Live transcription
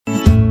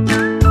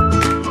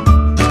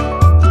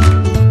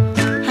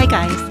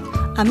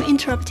I'm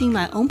interrupting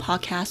my own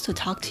podcast to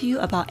talk to you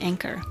about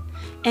Anchor.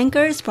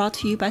 Anchor is brought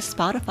to you by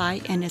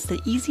Spotify and is the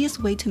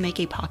easiest way to make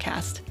a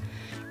podcast.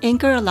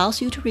 Anchor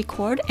allows you to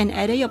record and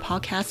edit your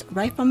podcast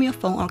right from your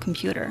phone or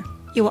computer.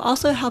 It will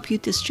also help you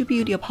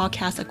distribute your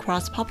podcast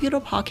across popular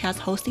podcast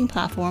hosting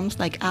platforms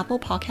like Apple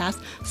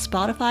Podcasts,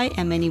 Spotify,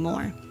 and many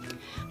more.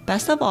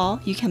 Best of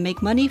all, you can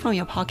make money from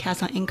your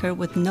podcast on Anchor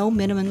with no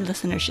minimum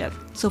listenership.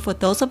 So for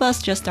those of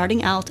us just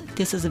starting out,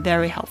 this is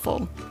very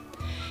helpful.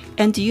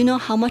 And do you know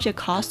how much it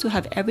costs to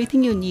have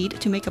everything you need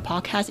to make a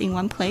podcast in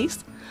one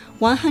place?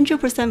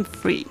 100%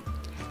 free.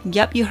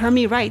 Yep, you heard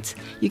me right.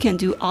 You can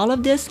do all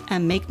of this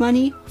and make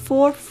money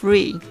for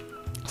free.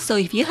 So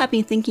if you have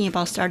been thinking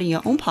about starting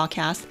your own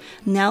podcast,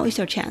 now is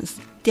your chance.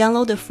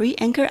 Download the free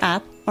Anchor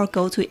app or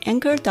go to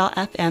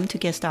anchor.fm to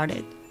get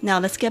started. Now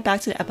let's get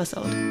back to the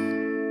episode.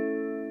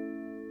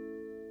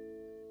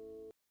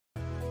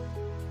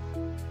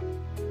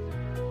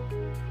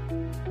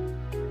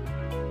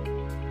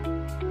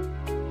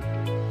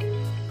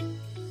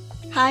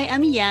 Hi,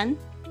 I'm Yan.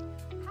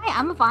 Hi,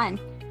 I'm Yvonne.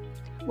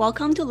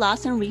 Welcome to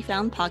Lost and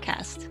Refound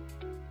podcast.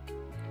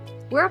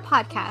 We're a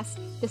podcast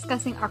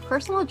discussing our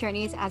personal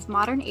journeys as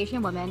modern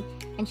Asian women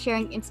and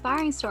sharing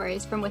inspiring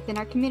stories from within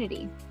our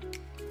community.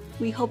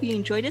 We hope you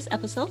enjoyed this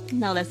episode.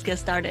 Now let's get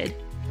started.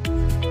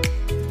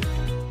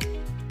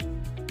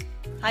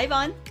 Hi,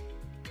 Yvonne.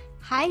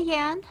 Hi,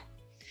 Yan.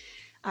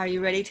 Are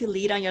you ready to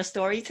lead on your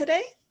story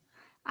today?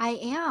 I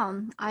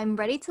am. I'm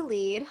ready to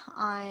lead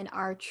on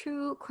our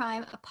true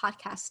crime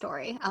podcast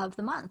story of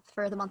the month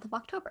for the month of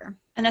October.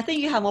 And I think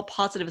you have more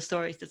positive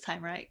stories this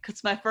time, right?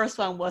 Because my first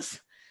one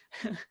was,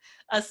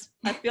 I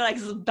feel like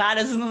it's as bad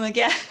as them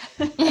again.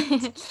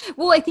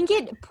 Well, I think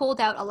it pulled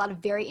out a lot of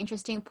very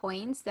interesting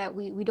points that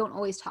we don't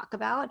always talk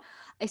about,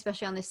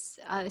 especially on this,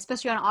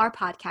 especially on our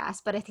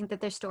podcast. But I think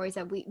that there's stories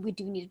that we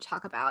do need to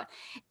talk about,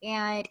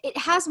 and it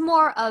has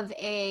more of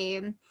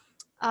a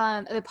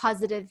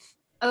positive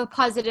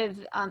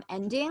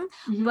ending,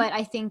 but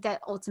I think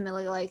that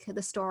ultimately, like,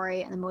 the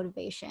story and the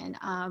motivation,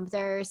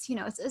 there's,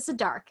 it's a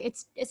dark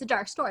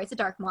story. It's a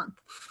dark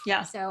month.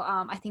 Yeah. So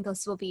I think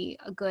this will be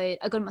a good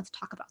month to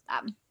talk about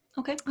that.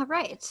 Okay. All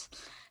right.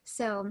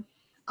 So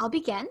I'll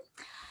begin.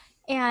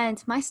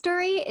 And my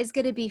story is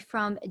going to be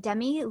from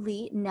Demi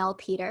Lee Nell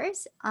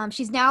Peters.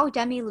 She's now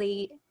Demi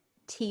Lee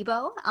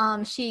Tebow.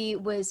 She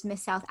was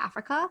Miss South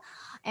Africa,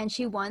 and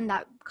she won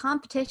that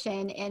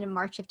competition in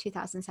March of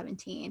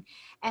 2017.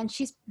 And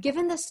she's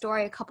given this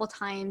story a couple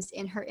times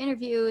in her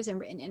interviews and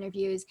written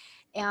interviews.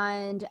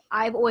 And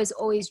I've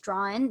always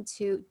drawn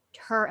to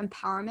her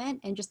empowerment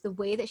and just the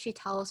way that she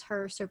tells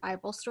her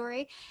survival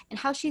story and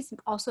how she's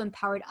also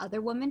empowered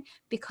other women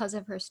because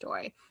of her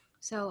story.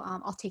 So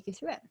I'll take you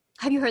through it.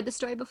 Have you heard this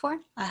story before?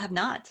 I have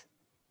not.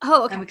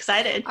 Oh, okay. I'm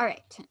excited. All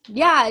right.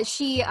 Yeah,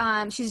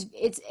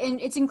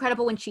 it's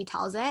incredible when she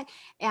tells it,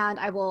 and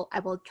I will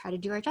try to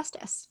do her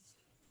justice.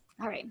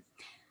 All right.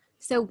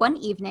 So one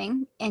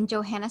evening in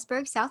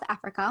Johannesburg, South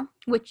Africa,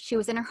 which she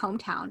was in her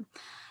hometown,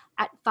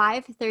 at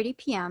 5:30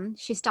 p.m.,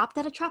 she stopped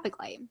at a traffic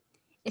light.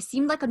 It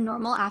seemed like a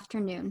normal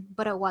afternoon,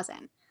 but it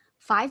wasn't.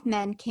 5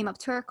 men came up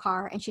to her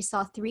car, and she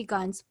saw 3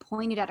 guns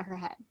pointed at her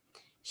head.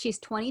 She's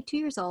 22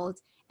 years old,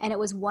 and it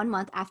was 1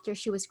 month after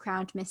she was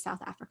crowned Miss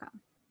South Africa.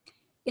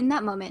 In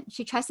that moment,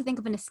 she tries to think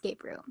of an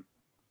escape route,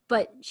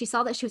 but she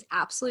saw that she was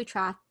absolutely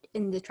trapped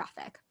in the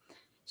traffic.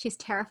 She's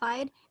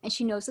terrified, and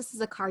she knows this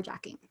is a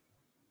carjacking.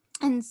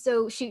 And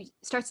so she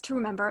starts to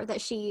remember that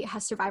she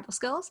has survival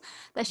skills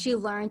that she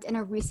learned in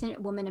a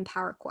recent Woman in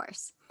Power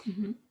course.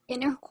 Mm-hmm.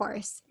 In her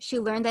course, she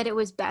learned that it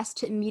was best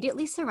to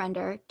immediately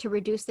surrender to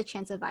reduce the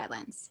chance of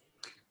violence.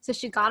 So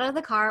she got out of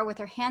the car with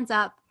her hands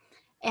up,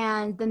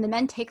 and then the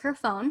men take her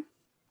phone,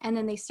 and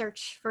then they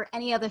search for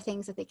any other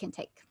things that they can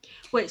take.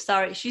 Wait,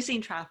 sorry. She's in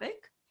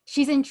traffic?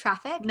 She's in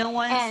traffic. No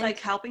one's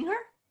helping her?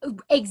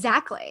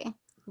 Exactly.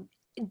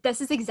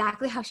 This is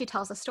exactly how she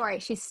tells the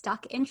story. She's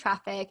stuck in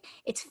traffic.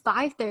 It's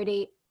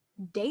 5:30,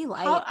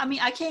 daylight.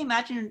 I can't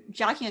imagine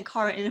jacking a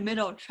car in the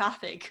middle of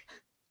traffic.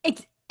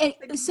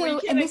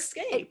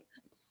 Escape.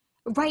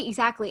 Right,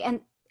 exactly. And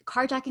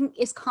carjacking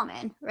is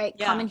common, right?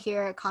 Yeah. Common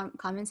here,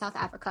 common in South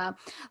Africa,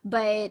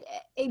 but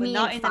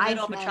not in the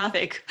middle of a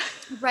traffic.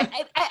 Right.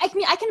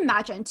 I can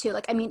imagine too.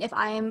 Like, if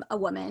I'm a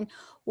woman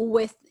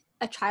with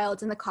a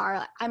child in the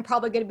car, I'm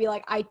probably going to be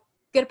like, I'm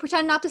going to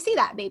pretend not to see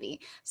that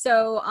baby.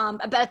 So,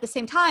 but at the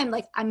same time,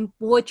 like, I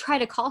would try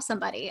to call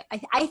somebody.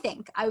 I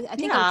think I would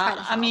try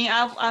to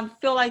help. I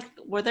feel like,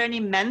 were there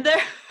any men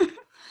there?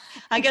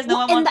 I guess no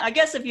one wants, I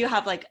guess if you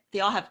have, like,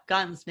 they all have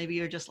guns, maybe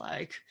you're just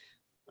like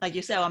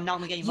you said, I'm not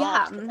going to get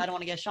involved because I don't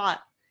want to get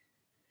shot.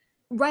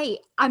 Right.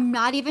 I'm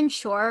not even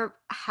sure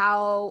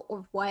how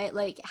or what,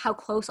 like, how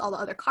close all the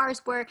other cars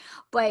were,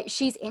 but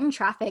she's in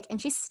traffic and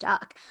she's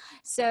stuck.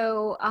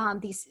 So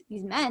these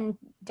men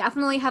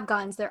definitely have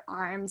guns, they're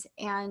armed,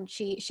 and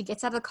she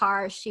gets out of the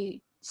car,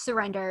 she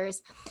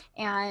surrenders,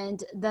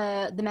 and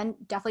the men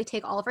definitely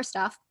take all of her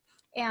stuff.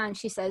 And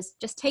she says,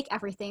 just take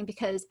everything,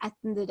 because at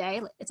the end of the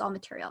day, it's all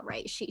material,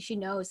 right? She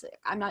knows that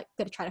I'm not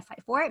going to try to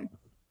fight for it.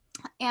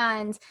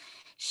 and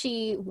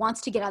she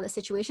wants to get out of the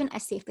situation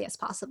as safely as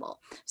possible.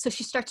 So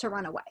she starts to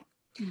run away.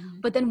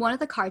 But then one of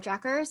the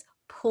carjackers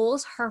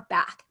pulls her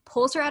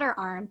at her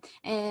arm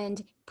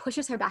and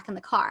pushes her back in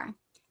the car.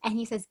 And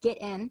he says, "Get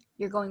in,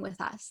 you're going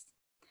with us."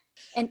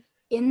 And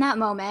in that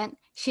moment,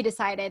 she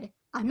decided,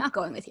 I'm not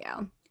going with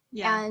you.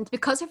 Yeah. And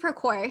because of her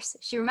course,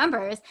 she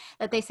remembers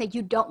that they said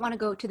you don't want to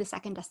go to the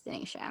second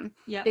destination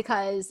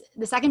because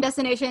the second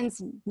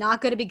destination's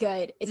not going to be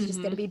good. It's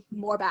just going to be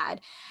more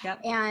bad. Yep.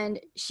 And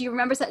she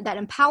remembers that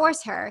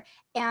empowers her.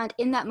 And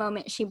in that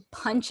moment, she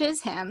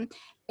punches him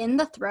in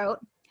the throat.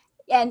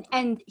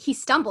 And he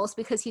stumbles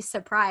because he's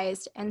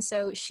surprised. And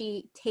so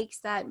she takes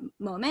that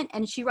moment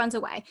and she runs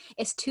away.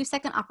 It's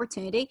 2-second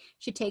opportunity.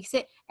 She takes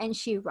it and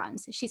she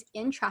runs. She's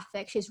in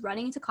traffic. She's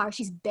running into cars.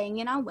 She's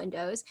banging on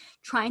windows,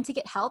 trying to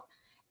get help.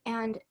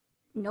 And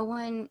no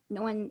one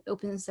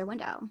opens their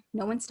window.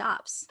 No one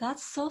stops.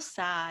 That's so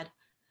sad.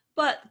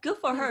 But good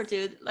for her,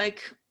 dude.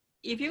 Like,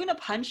 if you're gonna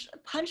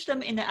punch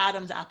them in the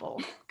Adam's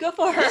apple, good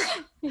for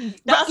her.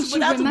 That's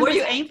where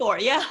you aim for.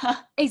 Yeah.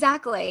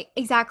 Exactly.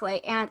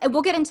 And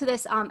we'll get into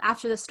this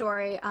after the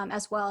story,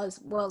 as well as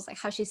like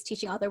how she's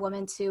teaching other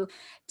women to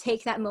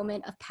take that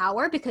moment of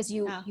power, because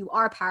you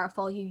are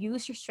powerful. You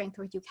use your strength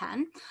where you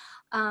can.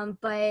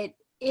 But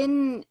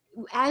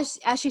as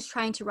she's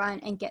trying to run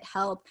and get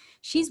help,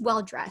 she's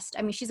well dressed.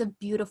 I mean, she's a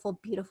beautiful,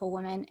 beautiful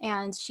woman,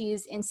 and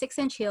she's in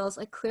 6-inch heels,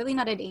 like clearly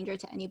not a danger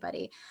to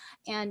anybody,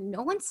 and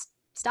no one's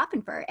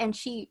stopping for her. And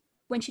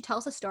when she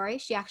tells the story,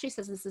 she actually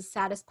says this is the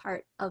saddest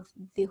part of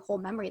the whole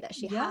memory that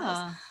she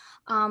has.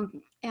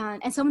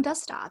 And someone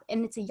does stop,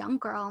 and it's a young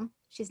girl.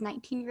 She's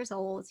 19 years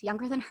old,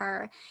 younger than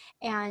her,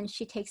 and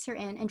she takes her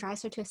in and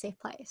drives her to a safe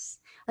place.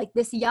 Like,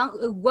 this young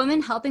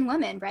woman helping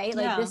women, right?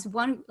 Like this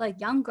one,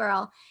 like, young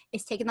girl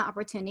is taking the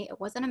opportunity. It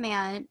wasn't a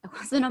man, it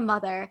wasn't a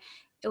mother,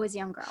 it was a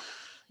young girl.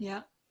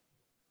 Yeah.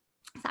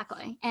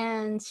 Exactly.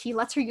 And she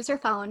lets her use her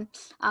phone,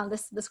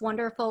 this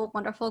wonderful,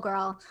 wonderful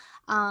girl.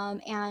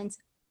 And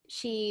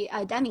she,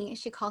 Demi,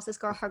 she calls this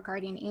girl her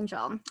guardian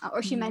angel,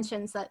 or she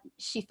mentions that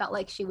she felt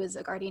like she was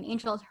a guardian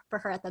angel for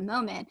her at the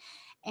moment.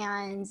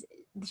 And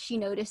she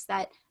noticed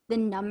that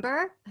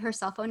her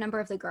cell phone number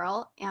of the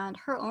girl and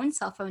her own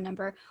cell phone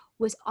number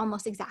was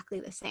almost exactly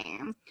the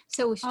same.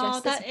 So it was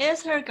just that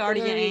is her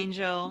guardian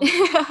angel.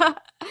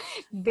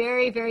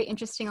 Very, very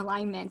interesting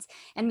alignment.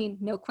 I mean,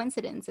 no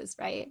coincidences,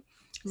 right?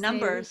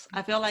 Numbers.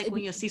 I feel like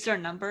when you see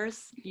certain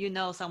numbers, you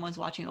know someone's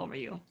watching over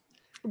you.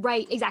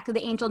 Right, exactly.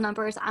 The angel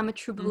numbers. I'm a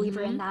true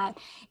believer in that.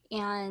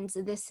 And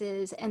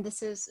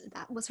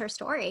that was her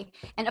story.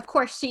 And of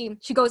course, she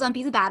goes on,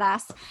 be the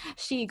badass.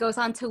 She goes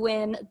on to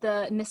win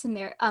the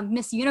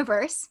Miss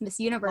Universe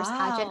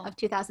pageant of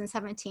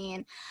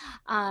 2017.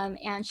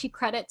 And she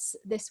credits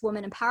this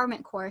woman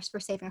empowerment course for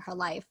saving her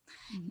life,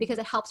 because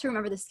it helps her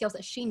remember the skills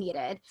that she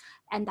needed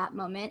in that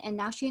moment. And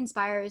now she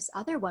inspires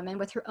other women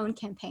with her own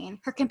campaign.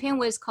 Her campaign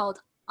was called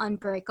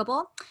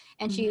Unbreakable,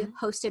 and she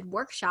hosted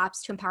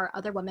workshops to empower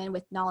other women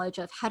with knowledge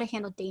of how to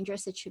handle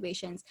dangerous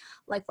situations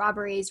like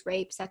robberies,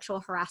 rape, sexual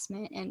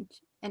harassment,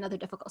 and other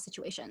difficult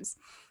situations.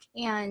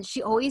 And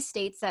she always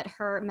states that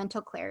her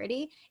mental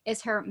clarity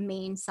is her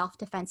main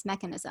self-defense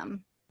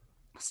mechanism.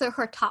 So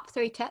her top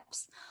 3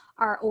 tips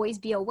are: always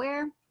be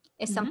aware.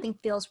 If something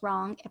feels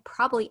wrong, it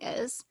probably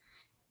is.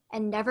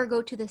 And never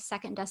go to the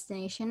second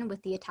destination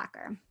with the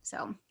attacker.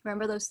 So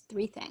remember those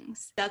 3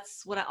 things.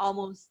 That's what I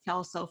almost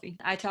tell Sophie.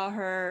 I tell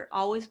her,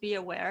 always be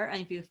aware. And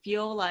if you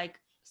feel like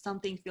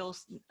something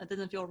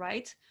doesn't feel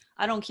right,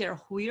 I don't care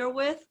who you're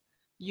with,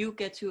 you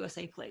get to a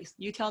safe place.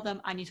 You tell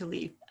them, I need to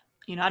leave.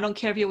 You know, I don't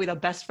care if you're with a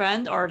best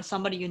friend or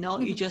somebody you know,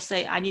 you just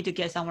say, I need to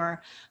get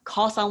somewhere,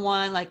 call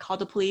someone, like call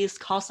the police,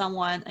 call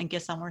someone and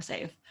get somewhere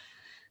safe.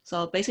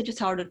 So basically just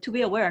tell her to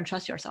be aware and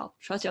trust yourself,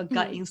 trust your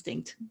gut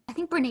instinct. I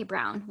think Brene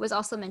Brown was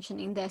also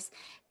mentioning this,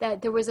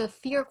 that there was a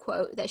fear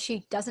quote that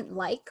she doesn't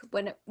like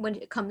when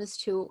it comes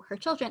to her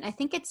children. I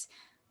think it's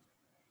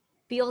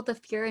feel the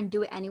fear and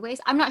do it anyways.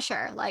 I'm not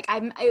sure. Like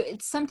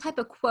it's some type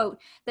of quote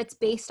that's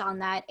based on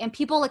that, and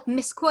people like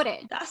misquote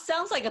it. That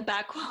sounds like a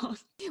bad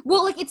quote.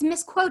 Well, like it's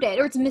misquoted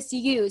or it's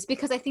misused,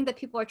 because I think that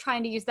people are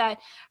trying to use that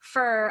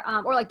for,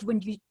 or like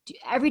when you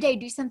every day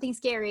do something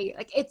scary.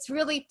 Like it's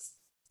really,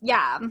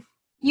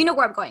 you know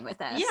where I'm going with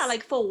this. Yeah,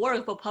 like for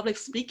work, for public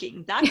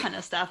speaking, that kind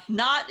of stuff.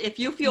 Not if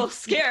you feel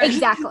scared.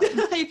 Exactly.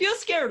 If you're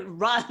scared,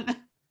 run.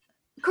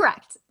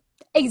 Correct.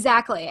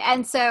 Exactly.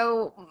 And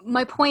so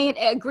my point,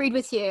 agreed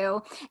with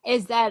you,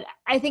 is that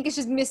I think it's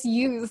just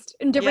misused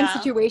in different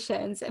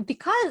situations,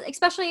 because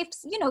especially if,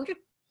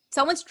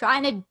 someone's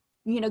trying to,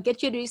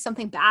 get you to do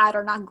something bad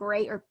or not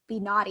great or be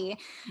naughty.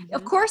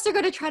 Of course, they're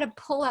going to try to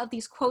pull out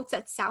these quotes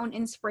that sound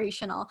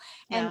inspirational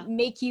and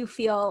make you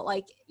feel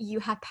like you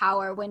have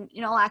power, when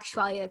in all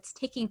actuality, it's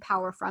taking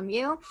power from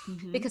you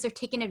because they're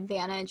taking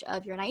advantage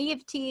of your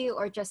naivety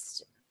or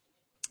just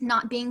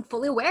not being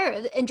fully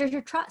aware, and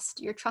your trust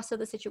of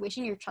the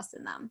situation, your trust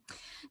in them.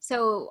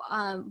 So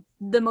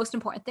the most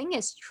important thing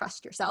is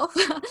trust yourself.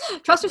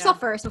 Trust yourself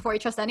first before you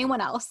trust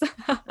anyone else.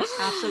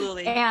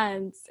 Absolutely.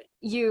 And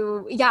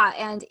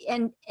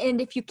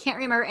and if you can't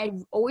remember,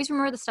 and always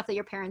remember the stuff that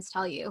your parents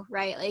tell you,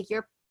 right? Like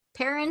your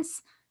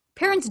parents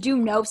do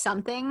know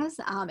some things,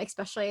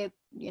 especially,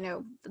 you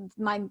know,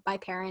 my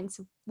parents,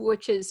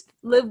 which is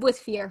live with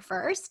fear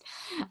first.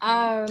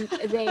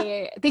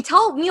 They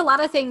tell me a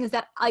lot of things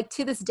that, like,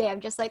 to this day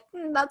I'm just like,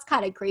 that's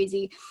kind of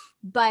crazy,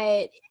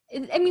 but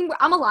I mean,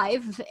 I'm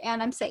alive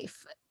and I'm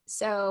safe.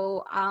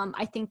 So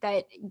I think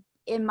that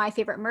in My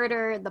Favorite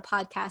Murder, the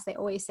podcast, they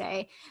always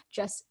say,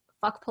 just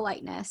fuck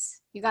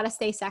politeness. You got to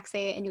stay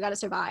sexy and you got to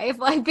survive.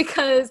 Like,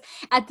 because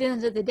at the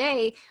end of the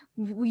day,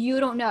 you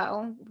don't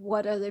know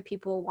what other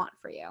people want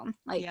for you.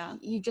 Like,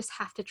 you just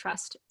have to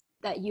trust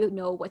that you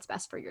know what's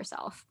best for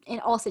yourself in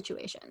all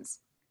situations.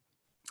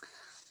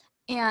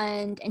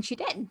 And she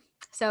did.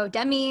 So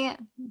Demi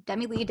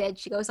Lee did.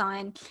 She goes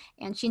on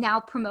and she now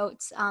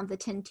promotes the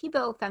Tim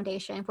Tebow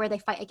Foundation, where they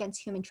fight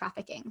against human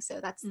trafficking. So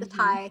that's the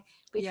tie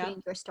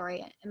between your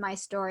story and my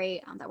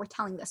story that we're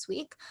telling this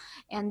week.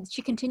 And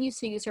she continues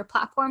to use her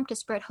platform to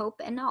spread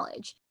hope and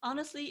knowledge.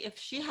 Honestly, if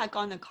she had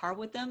gone in a car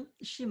with them,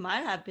 she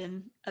might have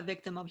been a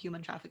victim of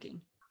human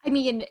trafficking. I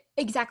mean,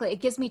 exactly.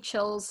 It gives me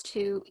chills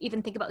to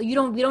even think about. We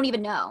don't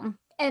even know.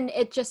 And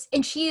it just,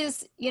 and she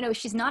is, you know,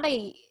 she's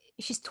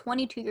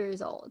 22 years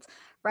old,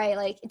 right?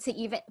 Like, it's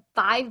even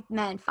 5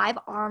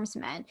 armed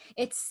men.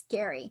 It's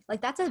scary.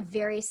 Like, that's a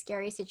very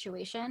scary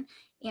situation.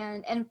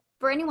 And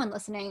for anyone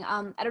listening,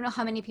 I don't know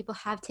how many people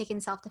have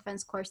taken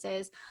self-defense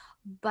courses,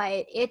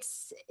 but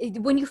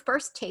when you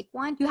first take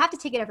one, you have to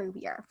take it every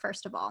year,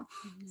 first of all.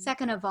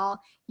 Second of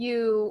all,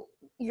 your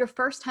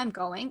first time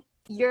going,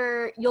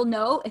 you'll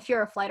know if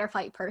you're a fight or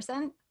flight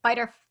person.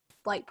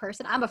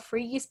 I'm a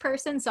freeze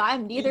person, so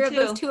I'm neither of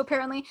those two,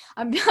 apparently.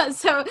 I'm not,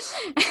 so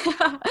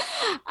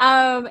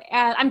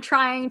and I'm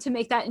trying to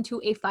make that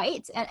into a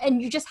fight,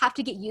 and you just have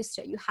to get used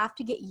to it. You have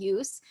to get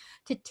used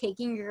to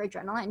taking your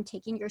adrenaline and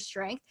taking your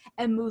strength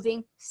and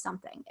moving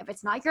something. If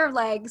it's not your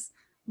legs,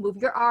 move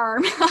your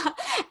arm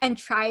and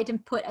try to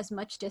put as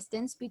much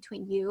distance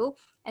between you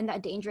and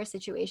that dangerous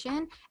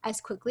situation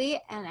as quickly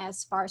and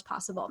as far as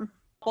possible.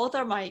 Both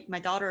of my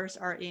daughters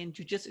are in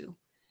jiu-jitsu.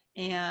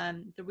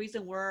 And the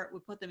reason we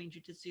put them in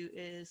jiu-jitsu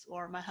is,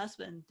 or my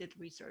husband did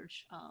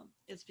research,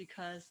 is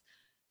because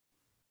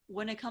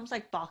when it comes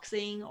like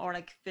boxing or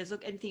like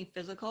anything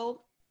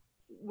physical,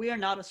 we are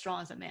not as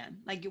strong as a man.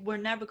 Like, we're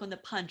never going to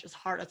punch as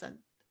hard as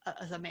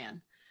a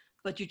man.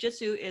 But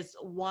jiu-jitsu is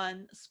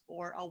one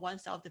sport or one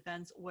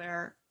self-defense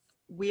where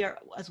we are,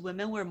 as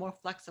women, we're more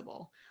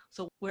flexible.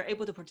 So we're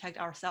able to protect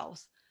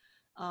ourselves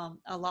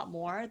a lot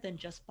more than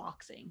just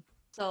boxing.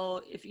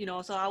 So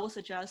so I would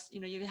suggest,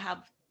 you can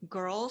have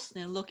girls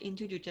and look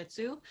into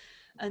jiu-jitsu.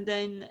 And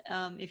then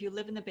if you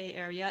live in the Bay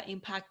Area,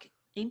 Impact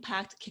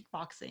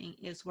Kickboxing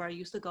is where I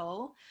used to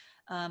go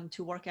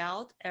to work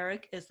out.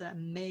 Eric is an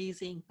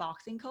amazing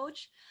boxing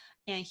coach.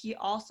 And he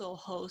also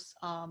hosts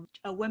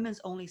a women's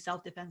only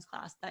self-defense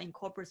class that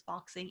incorporates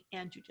boxing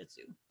and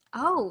jiu-jitsu.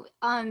 Oh,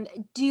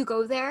 do you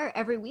go there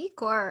every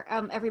week or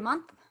every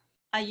month?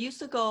 I used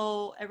to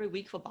go every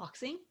week for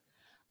boxing.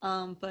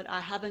 But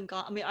I haven't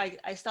gone. I mean,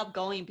 I stopped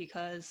going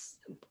because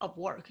of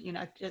work.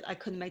 I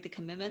couldn't make the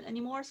commitment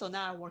anymore. So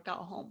now I work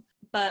out at home.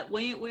 But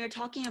when you're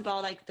talking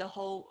about like the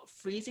whole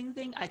freezing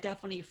thing, I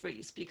definitely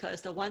freeze,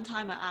 because the one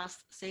time I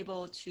asked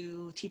Sable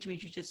to teach me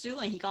jiu-jitsu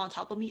and he got on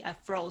top of me, I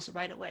froze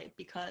right away,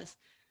 because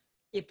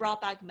it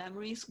brought back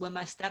memories when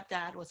my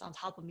stepdad was on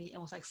top of me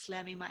and was like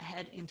slamming my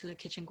head into the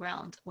kitchen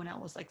ground when I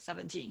was like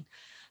 17.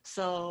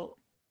 So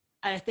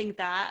I think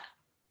that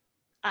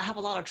I have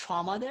a lot of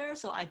trauma there,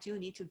 so I do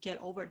need to get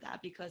over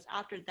that, because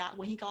after that,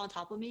 when he got on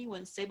top of me,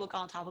 when Sable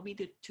got on top of me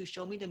to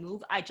show me the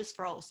move, I just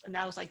froze, and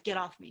I was like, get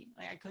off me.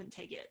 Like, I couldn't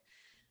take it.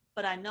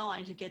 But I know I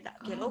need to get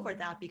over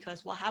that,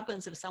 because what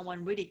happens if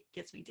someone really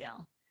gets me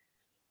down?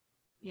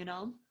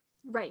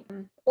 Right.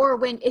 Or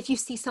if you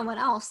see someone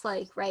else,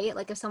 like, right,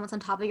 like if someone's on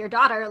top of your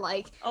daughter,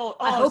 like,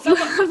 I hope you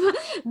have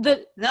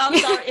the... No, I'm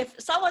sorry. If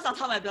someone's on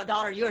top of my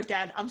daughter, you're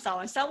dead. I'm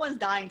sorry. Someone's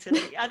dying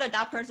today. Either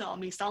that person or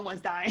me,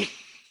 someone's dying.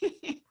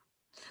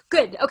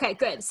 Good. Okay,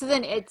 good. So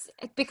then it's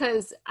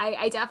because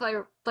I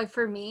definitely, like,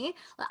 for me,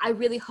 I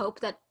really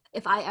hope that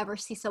if I ever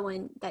see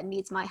someone that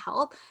needs my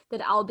help,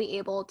 that I'll be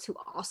able to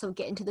also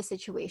get into the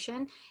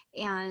situation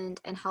and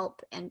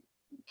help and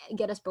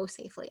get us both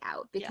safely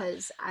out,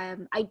 because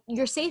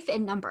you're safe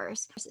in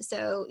numbers.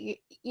 So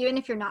even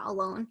if you're not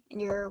alone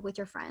and you're with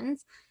your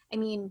friends, I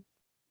mean,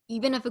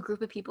 even if a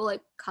group of people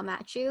like come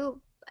at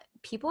you,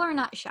 people are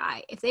not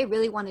shy. If they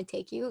really want to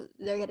take you,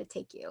 they're going to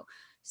take you.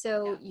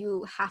 So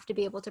you have to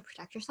be able to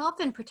protect yourself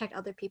and protect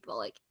other people,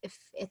 like if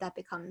that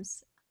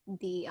becomes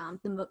the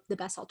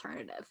best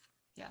alternative.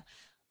 Yeah.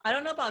 I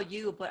don't know about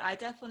you, but I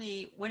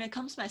definitely, when it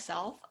comes to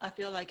myself, I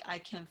feel like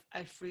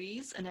I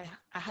freeze and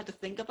I had to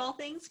think about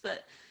things.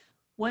 But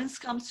when it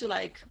comes to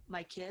like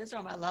my kids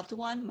or my loved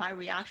one, my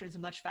reaction is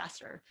much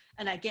faster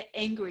and I get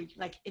angry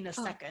like in a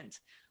second.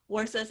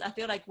 Versus I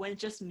feel like when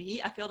it's just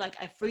me, I feel like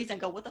I freeze and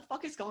go, what the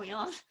fuck is going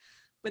on?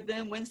 But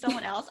then when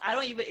someone else, I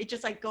don't even, it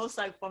just like goes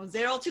like from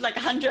 0 to like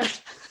 100.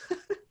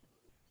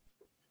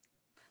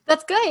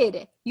 That's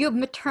good. You have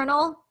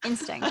maternal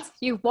instincts.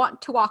 You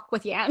want to walk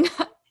with Yan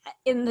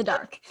in the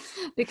dark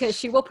because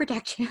she will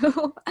protect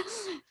you.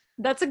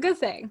 That's a good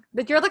thing.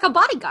 That you're like a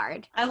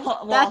bodyguard. I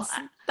will,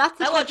 that's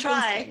the I will type of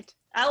try. instinct.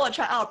 I will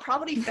try. I'll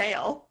probably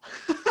fail,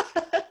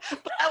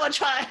 but I will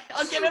try.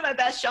 I'll give it my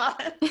best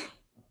shot.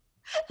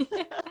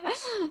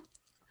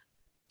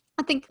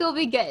 I think it'll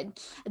be good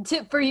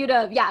for you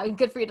to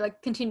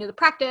like continue the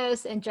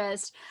practice and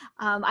just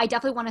I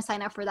definitely want to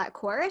sign up for that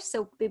course,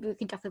 so maybe we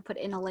can definitely put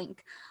in a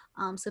link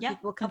so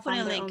people can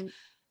find their own.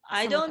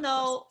 I don't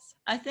know.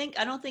 Courses.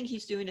 I don't think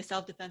he's doing the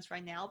self-defense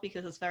right now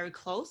because it's very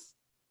close.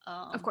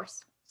 Of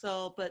course.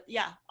 So, but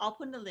yeah, I'll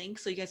put in the link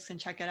so you guys can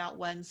check it out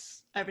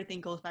once everything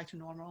goes back to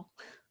normal.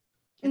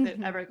 If it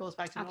ever goes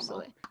back to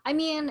normal. I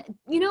mean,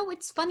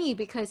 it's funny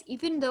because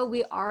even though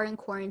we are in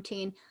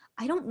quarantine,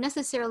 I don't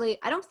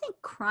think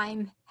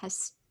crime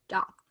has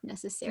stopped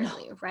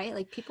necessarily, no. Right?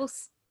 Like people.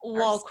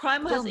 Well,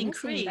 crime has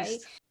increased, right?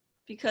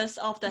 Because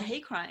of the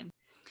hate crime.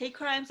 Hate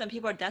crimes, and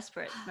people are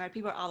desperate, right?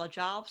 People are out of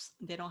jobs,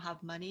 they don't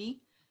have money.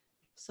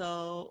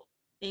 So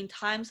in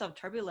times of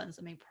turbulence,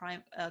 I mean,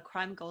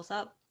 crime goes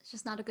up. It's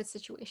just not a good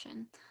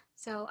situation.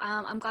 So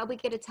I'm glad we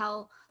get to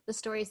tell the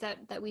stories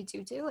that we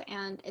do.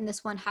 And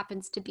this one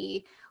happens to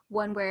be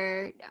one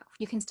where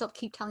you can still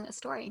keep telling a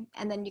story.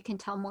 And then you can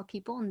tell more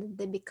people and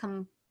they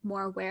become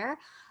more aware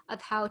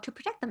of how to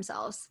protect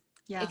themselves.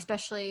 Yeah.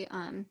 Especially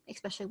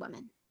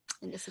women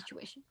in this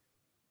situation.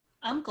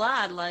 I'm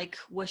glad like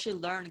what she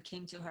learned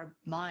came to her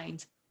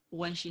mind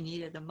when she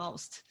needed the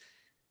most.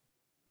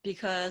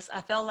 Because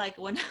I felt like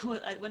when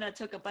I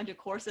took a bunch of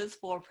courses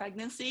for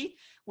pregnancy,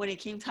 when it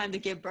came time to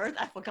give birth,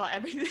 I forgot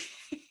everything.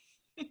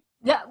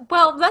 Yeah,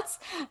 well, that's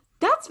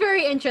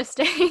very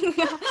interesting.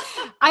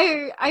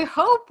 I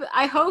hope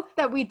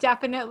that we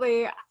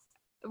definitely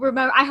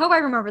remember. I hope I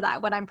remember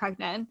that when I'm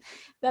pregnant,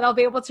 that I'll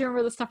be able to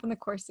remember the stuff in the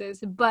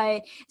courses. But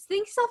I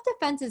think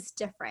self-defense is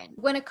different.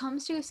 When it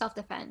comes to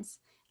self-defense,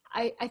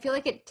 I feel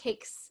like it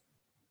takes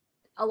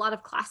a lot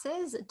of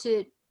classes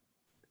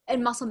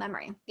and muscle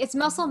memory. It's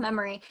muscle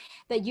memory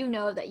that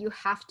that you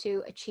have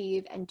to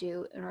achieve and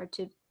do in order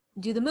to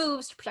do the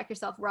moves to protect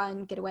yourself,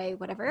 run, get away,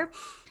 whatever.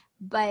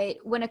 But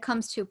when it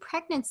comes to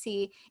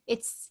pregnancy,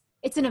 it's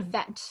an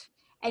event.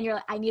 And you're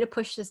like, I need to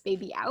push this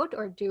baby out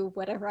or do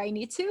whatever I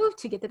need to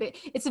get the baby.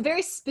 It's a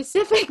very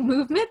specific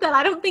movement that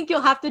I don't think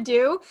you'll have to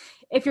do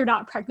if you're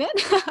not pregnant.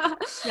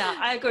 Yeah,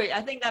 I agree.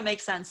 I think that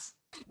makes sense.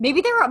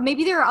 Maybe there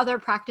are other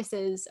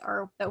practices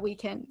or that we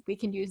can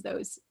use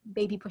those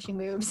baby pushing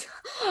moves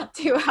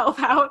to help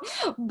out.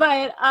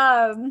 But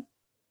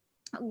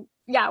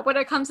yeah, when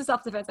it comes to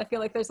self-defense, I feel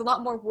like there's a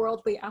lot more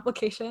worldly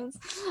applications.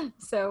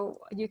 So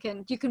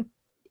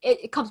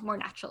it comes more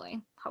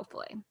naturally,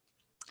 hopefully.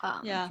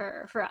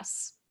 For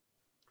us.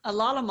 A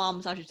lot of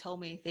moms actually told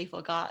me they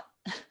forgot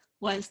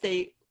once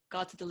they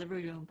got to the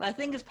delivery room. But I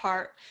think it's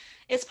part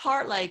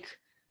like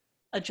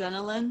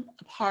adrenaline,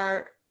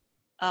 part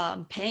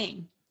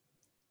pain,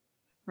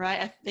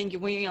 right? I think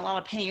when you're in a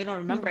lot of pain, you don't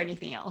remember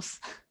anything else.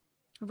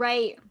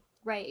 Right,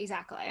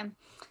 exactly.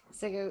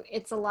 So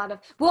it's a lot of,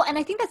 and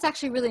I think that's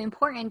actually really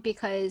important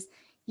because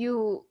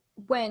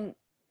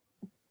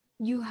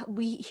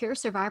we hear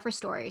survivor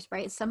stories,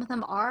 right? Some of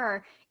them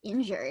are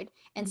injured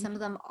and some of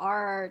them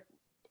are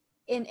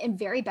in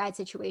very bad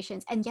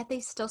situations, and yet they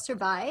still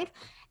survive.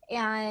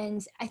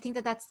 And I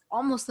think that's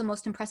almost the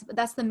most impressive,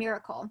 that's the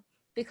miracle,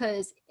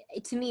 because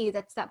to me,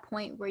 that's that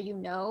point where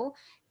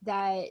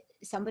that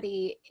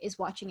somebody is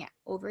watching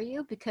over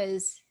you,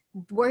 because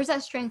where's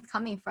that strength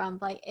coming from?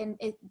 Like, and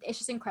it's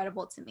just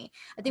incredible to me.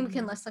 I think we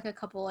can list like a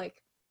couple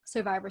like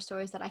survivor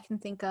stories that I can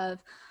think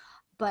of,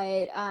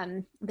 but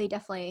they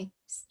definitely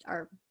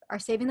are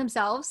saving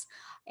themselves,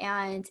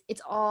 and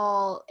it's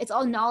all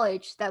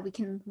knowledge that we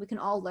can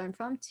all learn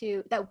from,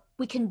 that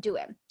we can do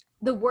it.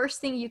 The worst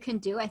thing you can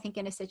do, I think,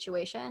 in a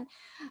situation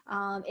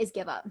is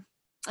give up.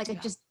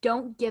 Like, just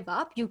don't give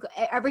up.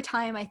 Every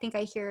time I think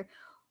I hear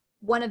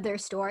one of their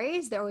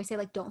stories, they always say,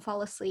 like, don't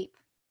fall asleep.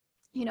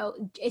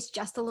 It's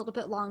just a little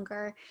bit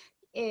longer.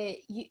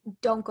 You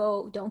don't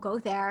go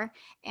there,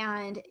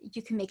 and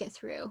you can make it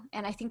through.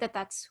 And I think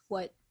that's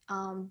what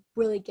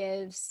really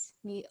gives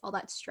me all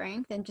that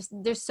strength, and just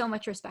there's so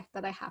much respect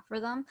that I have for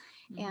them.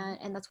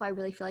 And that's why I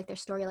really feel like their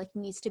story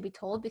needs to be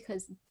told,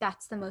 because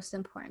that's the most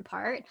important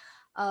part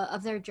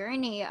of their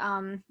journey,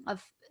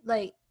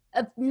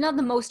 not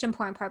the most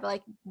important part,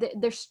 but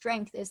their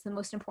strength is the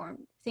most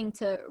important thing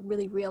to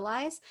really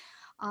realize,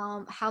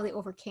 how they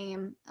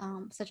overcame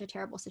such a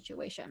terrible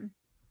situation,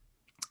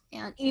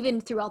 and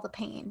even through all the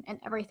pain and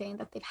everything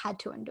that they've had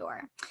to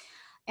endure.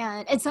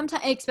 And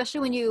sometimes, especially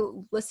when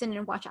you listen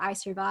and watch I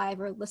Survive,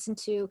 or listen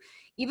to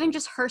even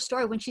just her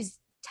story, when she's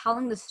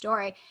telling the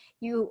story,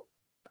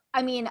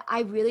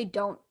 I really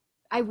don't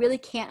I really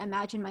can't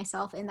imagine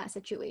myself in that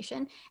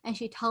situation. And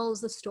she tells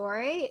the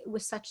story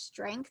with such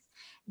strength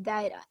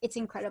that it's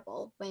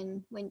incredible.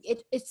 When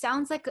it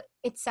sounds like a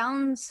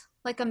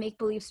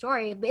make-believe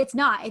story, but it's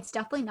not. It's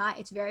definitely not.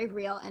 It's very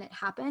real, and it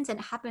happens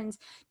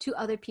to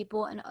other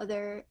people and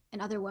other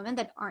women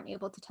that aren't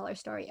able to tell our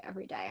story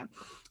every day.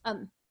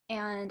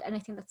 And I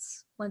think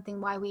that's one thing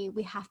why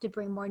we have to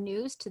bring more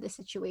news to the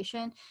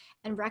situation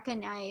and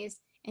recognize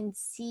and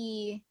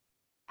see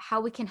how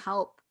we can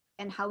help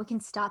and how we can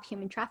stop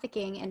human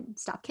trafficking and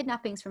stop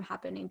kidnappings from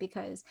happening,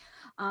 because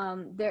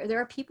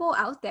there are people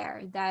out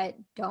there that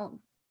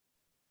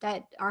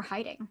are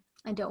hiding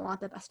and don't want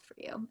the best for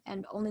you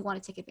and only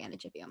want to take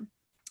advantage of you.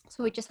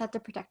 So we just have to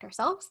protect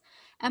ourselves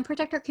and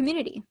protect our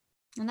community.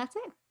 And that's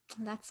it.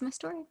 That's my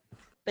story.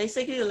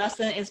 Basically, the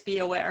lesson is be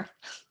aware.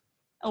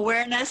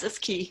 Awareness is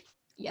key.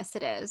 Yes,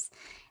 it is.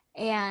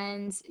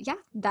 And yeah,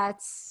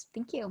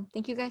 thank you.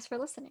 Thank you guys for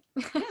listening.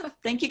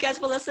 Thank you guys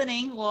for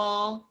listening.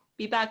 We'll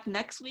be back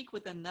next week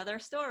with another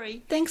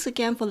story. Thanks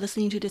again for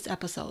listening to this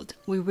episode.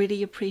 We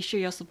really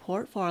appreciate your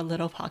support for our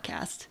little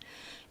podcast.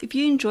 If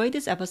you enjoyed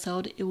this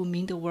episode, it would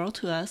mean the world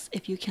to us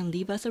if you can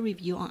leave us a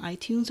review on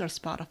iTunes or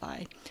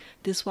Spotify.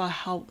 This will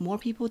help more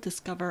people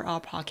discover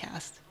our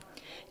podcast.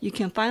 You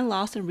can find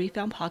Lost and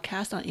Refound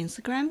podcast on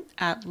Instagram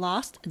at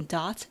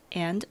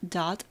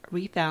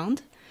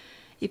lost.and.refound.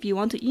 If you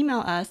want to email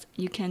us,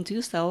 you can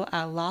do so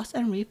at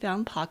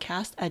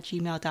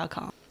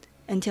lostandrefoundpodcast@gmail.com.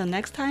 Until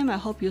next time, I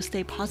hope you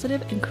stay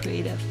positive and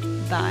creative.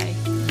 Bye.